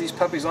finish these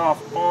puppies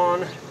off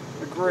on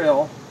the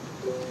grill,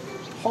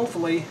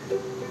 hopefully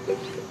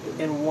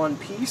in one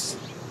piece.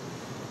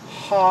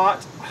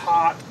 Hot,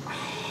 hot,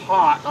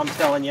 hot, I'm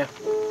telling you.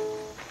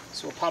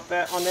 So we'll pop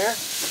that on there,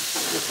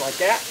 just like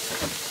that.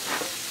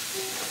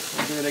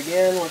 We'll do it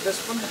again with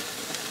this one.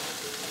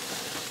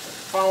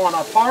 Falling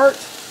apart.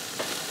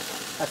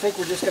 I think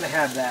we're just going to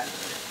have that.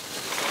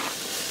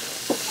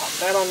 Pop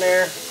that on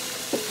there.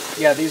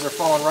 Yeah, these are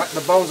falling right.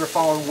 The bones are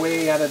falling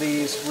way out of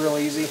these real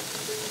easy.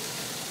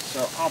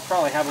 So I'll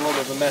probably have a little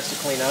bit of a mess to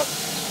clean up.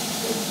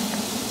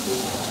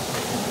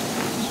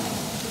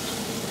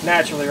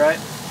 Naturally, right?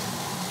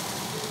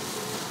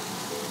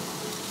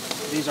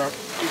 These are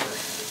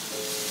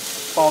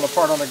falling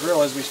apart on the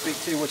grill as we speak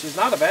too, which is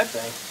not a bad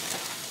thing.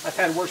 I've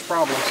had worse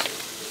problems.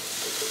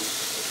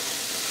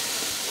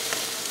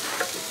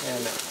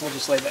 And we'll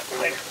just leave that for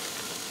later.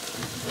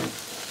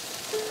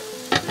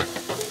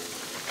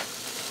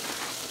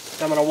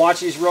 So I'm going to watch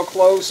these real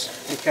close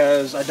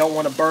because I don't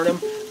want to burn them,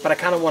 but I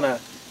kind of want to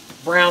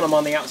brown them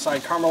on the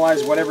outside,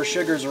 caramelize whatever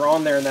sugars are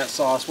on there in that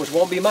sauce, which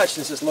won't be much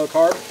since it's low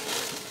carb.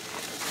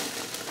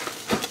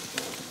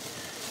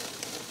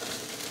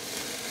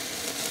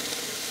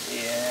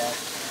 Yeah.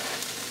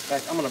 In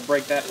fact, I'm going to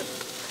break that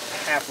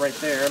half right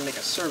there and make a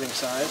serving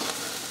size.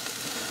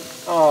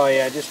 Oh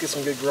yeah, just get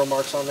some good grill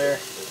marks on there.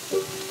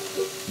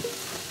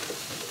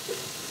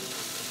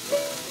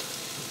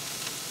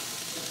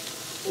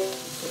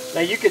 Now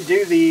you could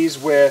do these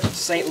with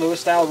St. Louis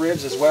style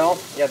ribs as well.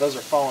 Yeah, those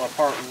are falling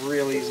apart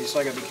real easy, so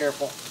I gotta be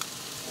careful.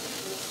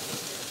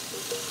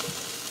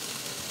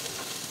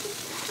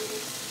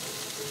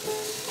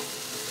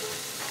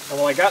 And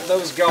when I got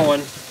those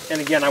going,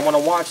 and again I want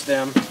to watch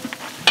them,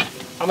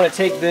 I'm going to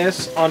take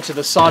this onto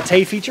the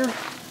saute feature.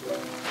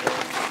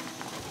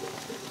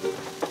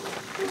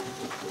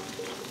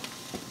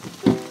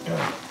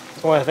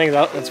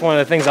 That's one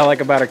of the things I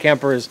like about our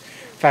camper is the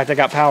fact I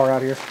got power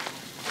out here.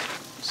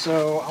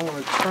 So I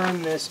want to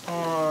turn this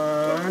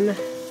on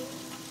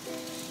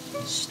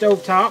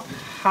stovetop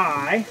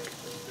high.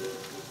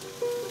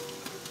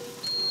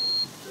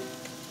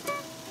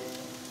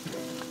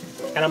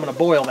 And I'm going to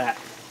boil that.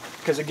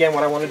 Because again,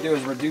 what I want to do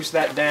is reduce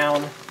that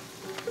down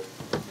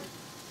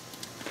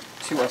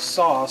to a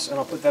sauce, and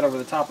I'll put that over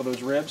the top of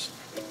those ribs.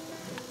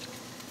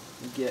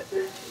 Get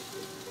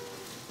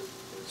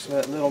some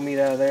of that little meat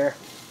out of there.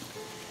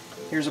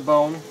 Here's a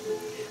bone.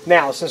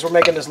 Now, since we're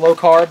making this low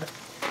carb,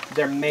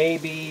 there may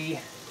be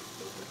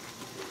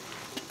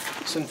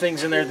some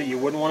things in there that you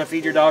wouldn't want to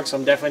feed your dog, so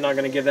I'm definitely not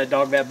going to give that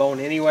dog that bone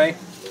anyway.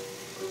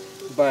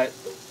 But,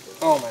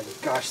 oh my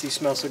gosh, these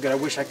smell so good. I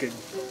wish I could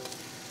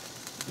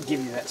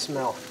give you that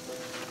smell.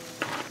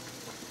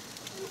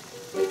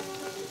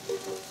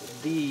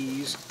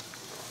 These,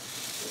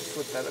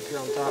 flip that up here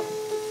on top.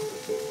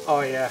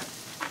 Oh yeah.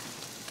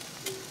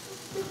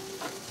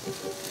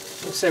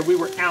 Like I said, we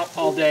were out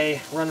all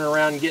day running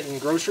around getting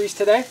groceries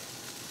today.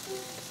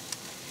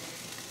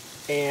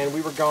 And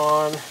we were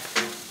gone,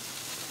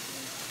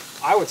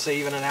 I would say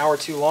even an hour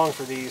too long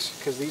for these,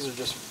 because these are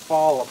just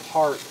fall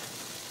apart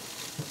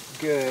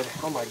good.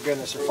 Oh my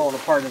goodness, they're falling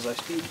apart as I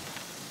speak.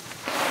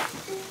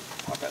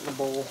 Pop that in the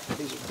bowl.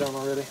 These are done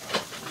already.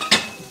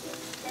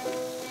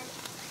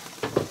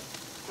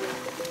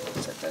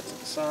 Set that to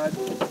the side.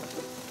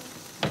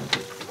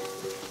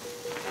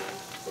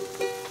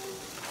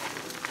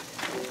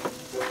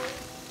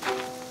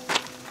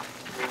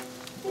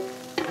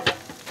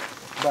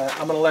 But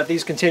I'm going to let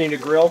these continue to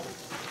grill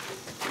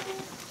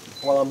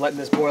while I'm letting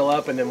this boil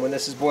up, and then when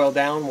this is boiled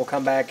down, we'll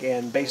come back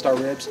and baste our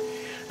ribs,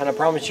 and I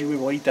promise you we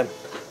will eat them.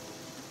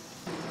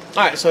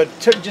 Alright, so it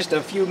took just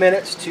a few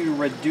minutes to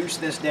reduce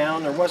this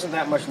down. There wasn't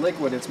that much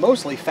liquid. It's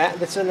mostly fat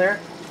that's in there.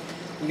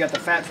 You got the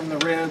fat from the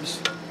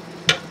ribs,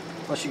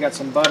 plus you got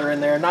some butter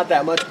in there. Not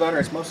that much butter,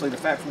 it's mostly the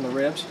fat from the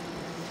ribs.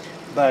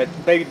 But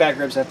baby back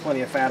ribs have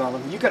plenty of fat on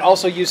them. You could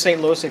also use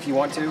St. Louis if you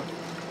want to.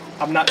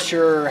 I'm not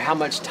sure how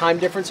much time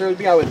difference there would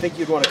be. I would think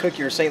you'd want to cook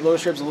your St.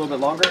 Louis ribs a little bit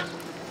longer.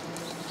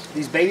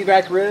 These baby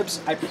back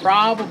ribs, I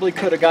probably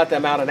could have got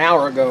them out an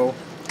hour ago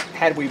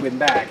had we been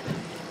back.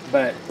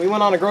 But we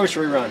went on a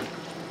grocery run.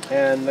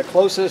 And the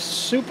closest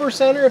super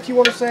center, if you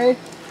want to say,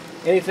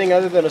 anything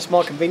other than a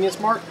small convenience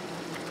mart,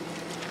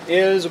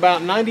 is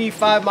about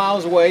 95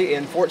 miles away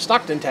in Fort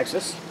Stockton,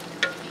 Texas.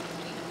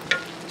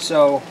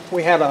 So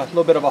we had a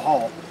little bit of a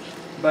haul.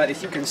 But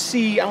if you can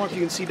see, I don't know if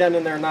you can see down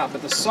in there or not,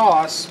 but the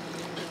sauce,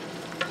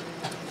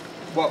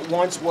 what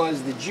once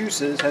was the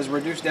juices, has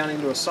reduced down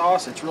into a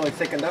sauce. It's really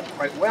thickened up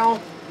quite well.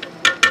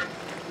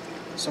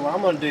 So what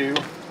I'm going to do,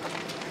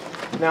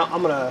 now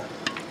I'm going to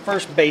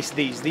first baste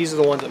these. These are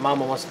the ones that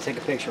Mama wants to take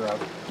a picture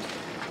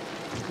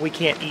of. We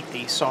can't eat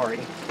these, sorry.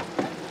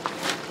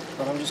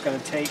 But I'm just going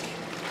to take,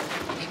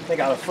 I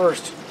think I'll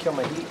first kill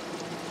my heat.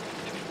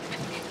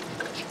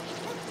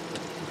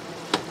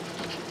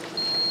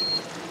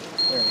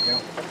 There we go.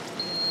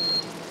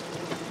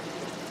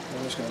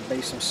 I'm just going to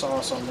base some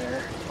sauce on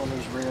there, on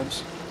these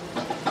ribs.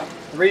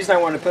 The reason I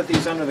wanted to put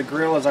these under the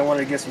grill is I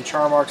wanted to get some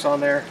char marks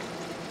on there.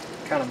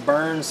 Kind of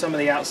burn some of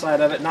the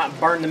outside of it. Not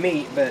burn the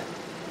meat, but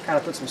kind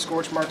of put some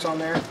scorch marks on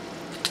there.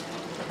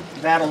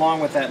 That, along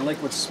with that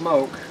liquid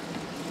smoke,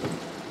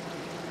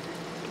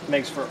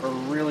 makes for a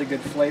really good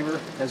flavor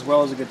as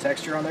well as a good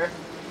texture on there.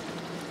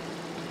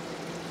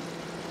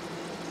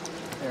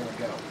 There we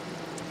go.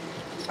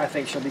 I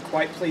think she'll be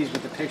quite pleased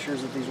with the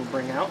pictures that these will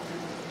bring out.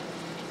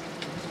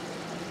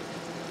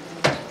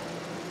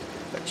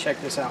 But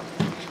check this out.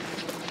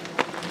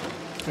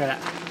 Look at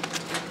that.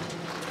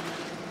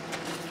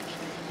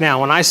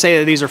 Now, when I say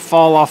that these are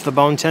fall off the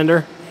bone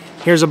tender,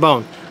 here's a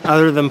bone.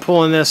 Other than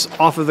pulling this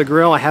off of the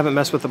grill, I haven't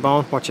messed with the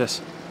bone. Watch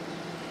this.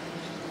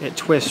 It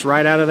twists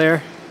right out of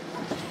there.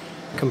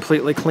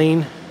 Completely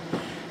clean.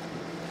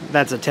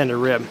 That's a tender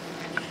rib.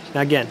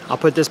 Now again, I'll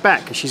put this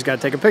back because she's got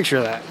to take a picture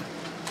of that.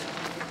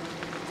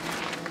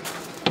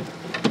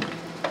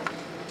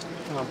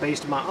 And I'll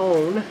baste my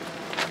own.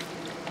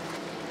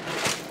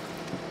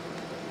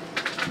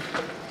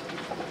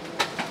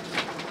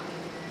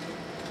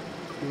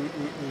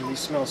 These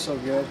smell so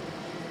good.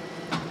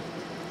 I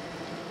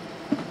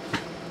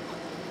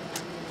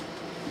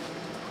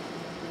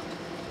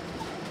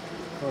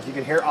don't know if you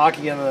can hear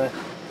Aki on the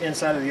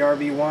inside of the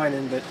RV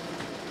whining, but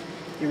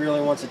he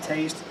really wants a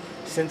taste.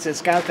 Since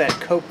it's got that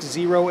Coke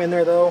Zero in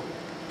there though,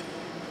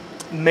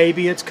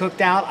 maybe it's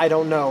cooked out, I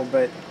don't know,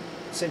 but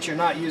since you're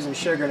not using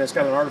sugar and it's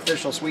got an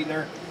artificial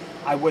sweetener,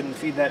 I wouldn't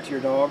feed that to your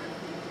dog.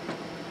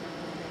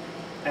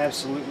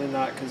 Absolutely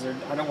not, because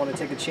I don't want to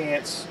take a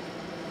chance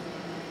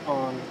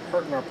on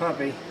hurting our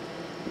puppy.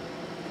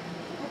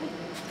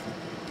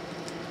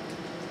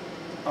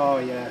 Oh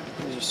yeah,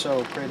 these are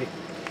so pretty.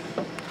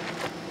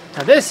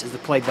 Now this is the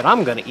plate that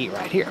I'm going to eat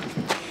right here.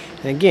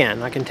 And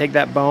again, I can take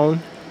that bone,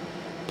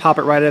 pop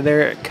it right out of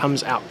there, it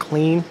comes out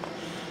clean.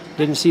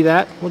 Didn't see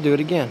that? We'll do it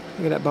again.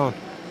 Look at that bone.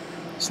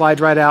 Slides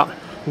right out,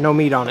 no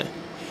meat on it.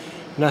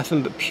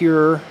 Nothing but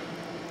pure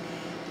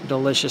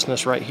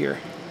deliciousness right here.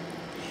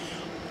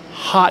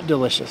 Hot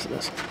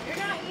deliciousness. You're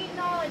not eating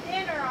all of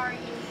dinner, are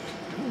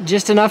you?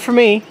 Just enough for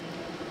me.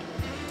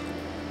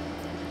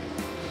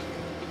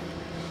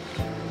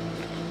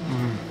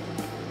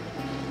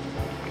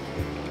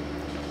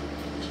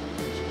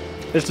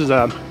 This is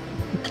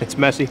it's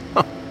messy.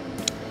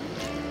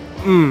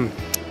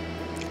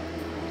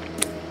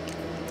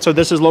 So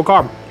this is low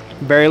carb,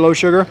 very low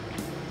sugar,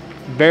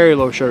 very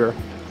low sugar,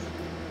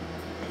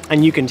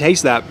 and you can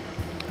taste that.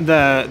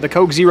 The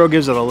Coke Zero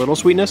gives it a little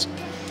sweetness,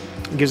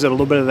 it gives it a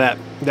little bit of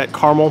that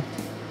caramel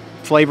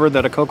flavor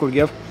that a Coke would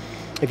give.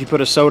 If you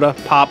put a soda,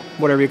 pop,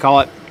 whatever you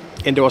call it,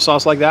 into a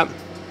sauce like that,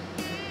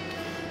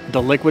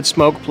 the liquid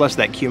smoke plus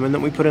that cumin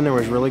that we put in there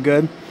was really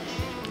good.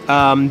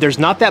 There's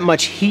not that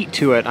much heat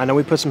to it. I know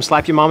we put some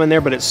Slap Your Mom in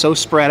there, but it's so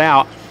spread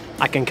out.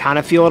 I can kind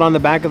of feel it on the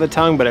back of the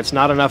tongue, but it's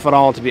not enough at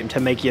all to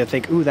make you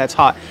think, ooh, that's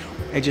hot.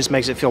 It just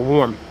makes it feel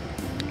warm.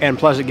 And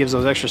plus it gives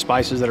those extra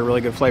spices that are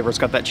really good flavor. It's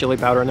got that chili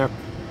powder in there.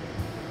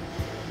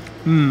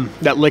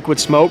 That liquid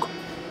smoke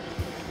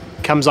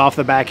comes off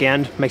the back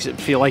end, makes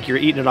it feel like you're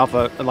eating it off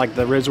like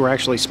the ribs were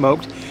actually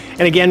smoked.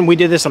 And again, we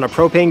did this on a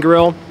propane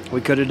grill.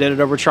 We could have did it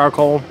over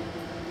charcoal.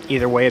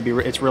 Either way,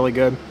 it's really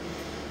good.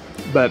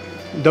 But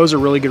those are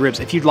really good ribs.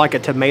 If you'd like a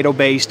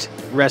tomato-based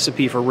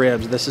recipe for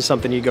ribs, this is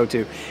something you go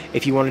to.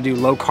 If you want to do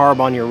low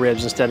carb on your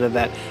ribs instead of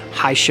that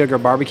high sugar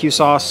barbecue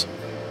sauce,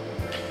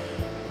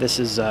 this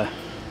is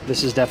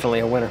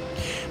definitely a winner.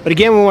 But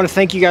again, we want to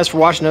thank you guys for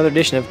watching another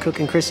edition of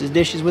Cooking Chris's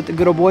Dishes with the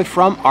Good Old Boy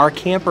from our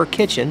camper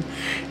kitchen.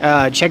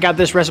 Check out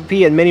this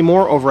recipe and many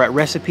more over at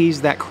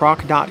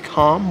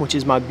recipes.crock.com, which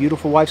is my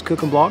beautiful wife's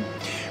cooking blog.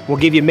 We'll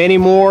give you many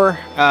more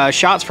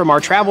shots from our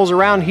travels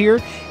around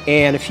here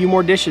and a few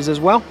more dishes as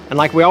well. And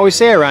like we always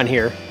say around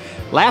here,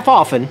 laugh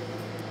often,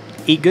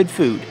 eat good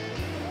food,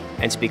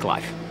 and speak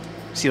life.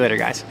 See you later,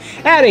 guys.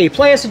 Addie,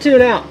 play us a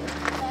tune out.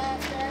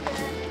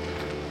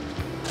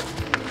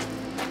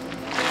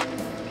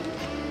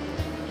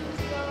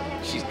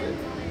 She's good.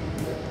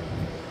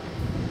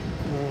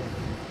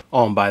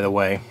 Oh, and by the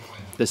way,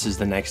 this is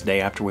the next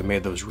day after we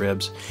made those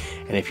ribs.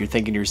 And if you're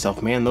thinking to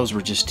yourself, man, those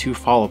were just too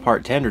fall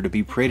apart tender to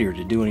be pretty or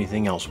to do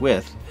anything else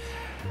with,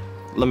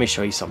 let me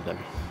show you something.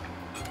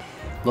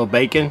 A little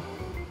bacon,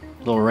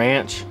 a little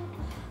ranch, a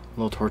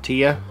little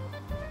tortilla.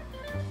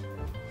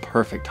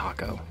 Perfect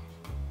taco.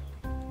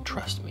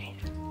 Trust me.